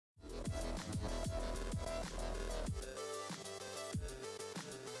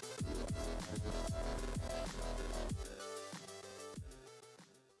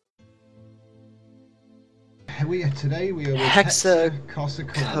Today we are with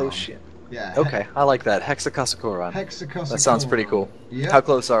Hexacosichoron. Yeah. Okay, I like that. Hexacosichoron. Hexacosichoron. That sounds pretty cool. Yep. How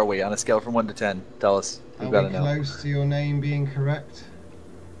close are we on a scale from 1 to 10? Tell us. We've got to know. Are we close to your name being correct?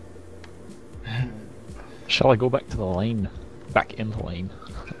 Shall I go back to the line? Back in the line.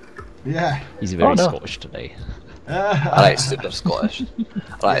 Yeah. He's very Scottish today. Alright, super Scottish.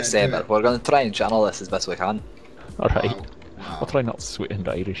 Alright, Yeah, Sam, we're going to try and channel this as best we can. Alright. Wow. I'll try not to swear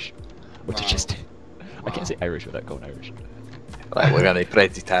into Irish. What did you just do? I Wow. can't say Irish without going Irish. Right, we're going to be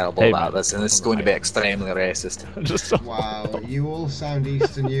pretty terrible Hey, at man. this, and this is going to be extremely racist. Just Wow, you all sound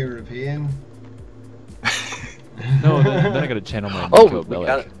Eastern European. No, then I gotta channel my Oh, Nico we Bellic.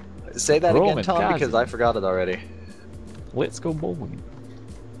 gotta say that Roman again, Tom, because Gazi. I forgot it already. Let's go bowling.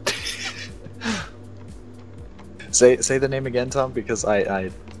 Say the name again, Tom, because I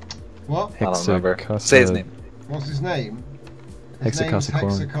What? don't remember. Say his name. What's his name? His name's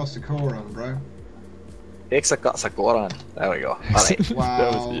Hexacosichoron. Hexacosichoron, bro. Hexacosichoron. There we go. Alright.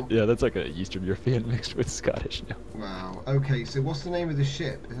 Wow. That's like an Eastern European mixed with Scottish now. Wow. Okay, so what's the name of the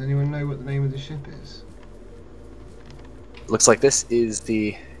ship? Does anyone know what the name of the ship is? Looks like this is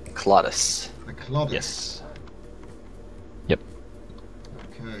the Enceladus. The Clodus. Yes. Yep.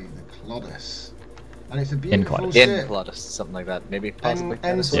 Okay, the Clodus. And it's a beautiful Enceladus. ship. Enceladus, something like that. Maybe, possibly.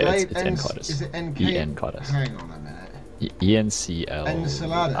 Enceladus. Yeah, it's Enceladus. Is it NK? Enceladus. Hang on a minute. ENCL.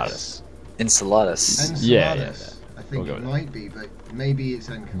 Enceladus. Enceladus. Yeah, Enceladus. I think We'll it go with might be, but maybe it's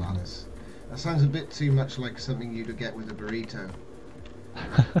Enceladus. That sounds a bit too much like something you'd get with a burrito.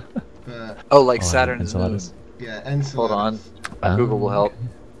 But Oh, like Saturn's moon. Enceladus. yeah, Enceladus. Hold on. Google will help.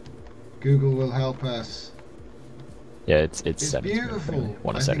 Google will help us. Yeah, it's It's Saturn's moon, beautiful. anyway.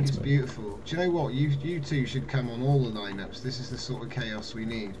 One I of think Saturn's it's moon. beautiful. Do you know what? You two should come on all the lineups. This is the sort of chaos we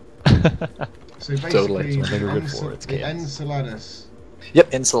need. So basically, Totally. It's what they were good for, it's the chaos. Enceladus.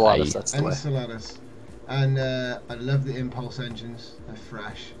 Yep, Enceladus, Aye. that's the way. Enceladus. And I love the impulse engines. They're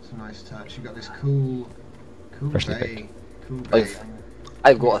fresh. It's a nice touch. You've got this cool Freshly bay. picked. Cool bay.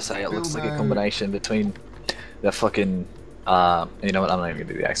 I've got to say, it looks like a Bilbo. combination between the fucking. You know what? I'm not even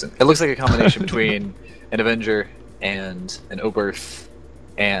gonna do the accent. It looks like a combination between an Avenger and an Oberth,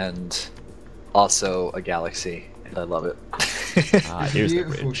 and also a Galaxy, and I love it. It's a Here's the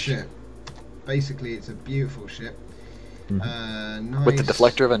beautiful bridge. ship. Basically, it's a beautiful ship. Nice. With the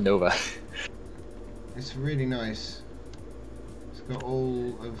deflector of a Nova. It's really nice. It's got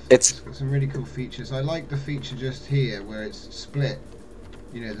all of. It's- got some really cool features. I like the feature just here where it's split.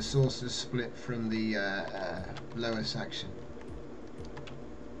 You know, the saucer's split from the lower section.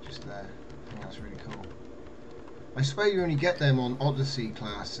 Just there. I think that's really cool. I swear you only get them on Odyssey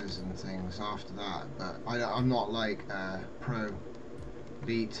classes and things after that, but I'm not like a pro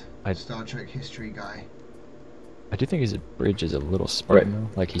elite Star Trek history guy. I do think his bridge is a little smart Right. though.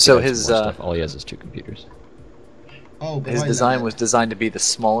 Like he So could have his, some more stuff. All he has is 2 computers. Oh, but His I love design it. was designed to be the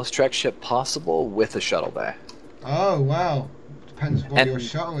smallest Trek ship possible with a shuttle bay. Oh wow! Depends what your And-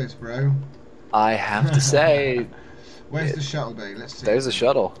 shuttle is, bro. I have to say, Where's the shuttle bay? Let's see. there's a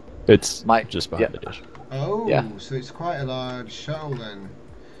shuttle. It's My- just behind yeah. the dish. Oh, Yeah. so it's quite a large shuttle then.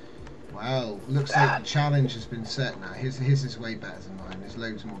 Wow, looks like the challenge has been set now. His is way better than mine. There's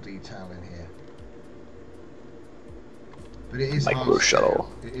loads more detail in here. But it is Micro half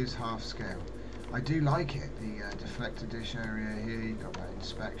shuttle. scale. It is half scale. I do like it. The deflector dish area here. You got that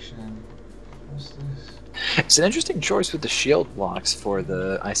inspection. What's this? It's an interesting choice with the shield blocks for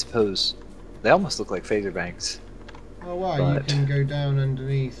the, I suppose, they almost look like phaser banks. Oh wow, But- you can go down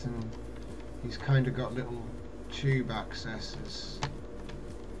underneath and he's kind of got little tube accesses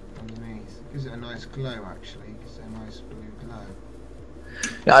underneath. Gives it a nice glow actually. Gives it a nice blue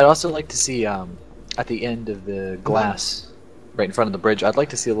glow. Yeah, I'd also like to see, at the end of the glass, right in front of the bridge, I'd like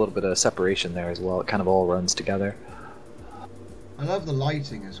to see a little bit of separation there as well. It kind of all runs together. I love the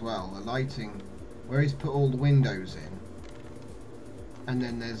lighting as well. The lighting where he's put all the windows in. And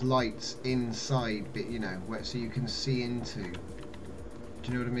then there's lights inside, you know, where so you can see into. Do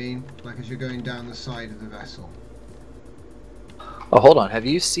you know what I mean? Like as you're going down the side of the vessel. Oh, hold on. Have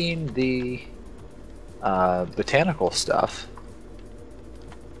you seen the botanical stuff?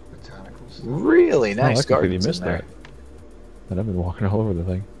 Botanical stuff. Really nice I completely gardens in missed there. that. And I've been walking all over the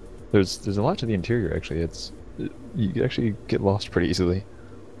thing. There's a lot to the interior actually. You actually get lost pretty easily.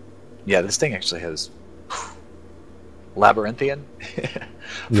 Yeah, this thing actually has labyrinthian for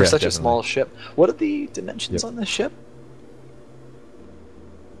Yeah, such a definitely. small ship. What are the dimensions Yep. on this ship?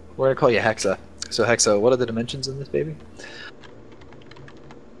 We're gonna call you Hexa. So Hexa, what are the dimensions in this baby?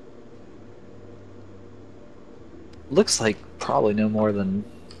 Looks like probably no more than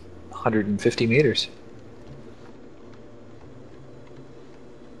 150 meters.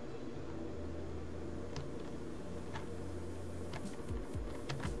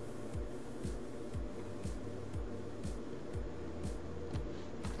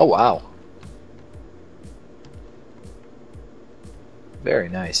 Oh wow. Very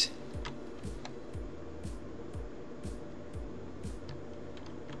nice.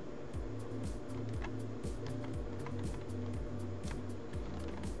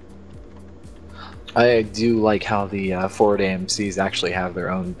 I do like how the forward AMCs actually have their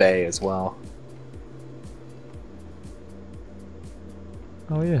own bay as well.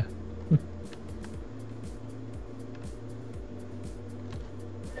 Oh yeah.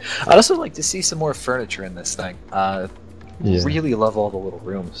 I'd also like to see some more furniture in this thing. Yeah. Really love all the little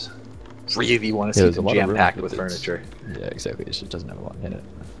rooms. Really want to Yeah, see there's a them lot of rooms, jam-packed but with it's- furniture. Yeah, exactly. It just doesn't have a lot in it.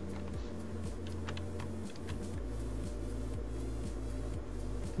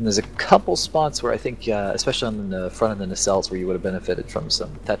 And there's a couple spots where I think, especially on the front of the nacelles, where you would have benefited from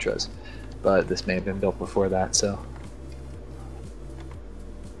some tetras. But this may have been built before that, so...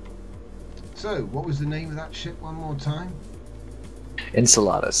 So, what was the name of that ship one more time?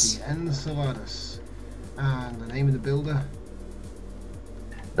 Enceladus. The Enceladus. And the name of the builder?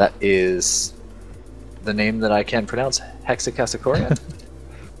 That is the name that I can pronounce, Hexacosichoron.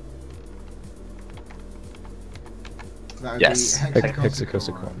 That would Yes. be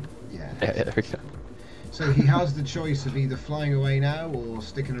Hexacosichoron. Yeah. Yeah, there we go. So he has the choice of either flying away now or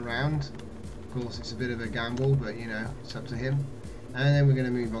sticking around. Of course, it's a bit of a gamble, but you know, it's up to him. And then we're going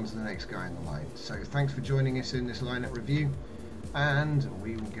to move on to the next guy in the line. So thanks for joining us in this lineup review, and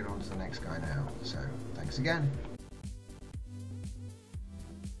we will get on to the next guy now. So thanks again.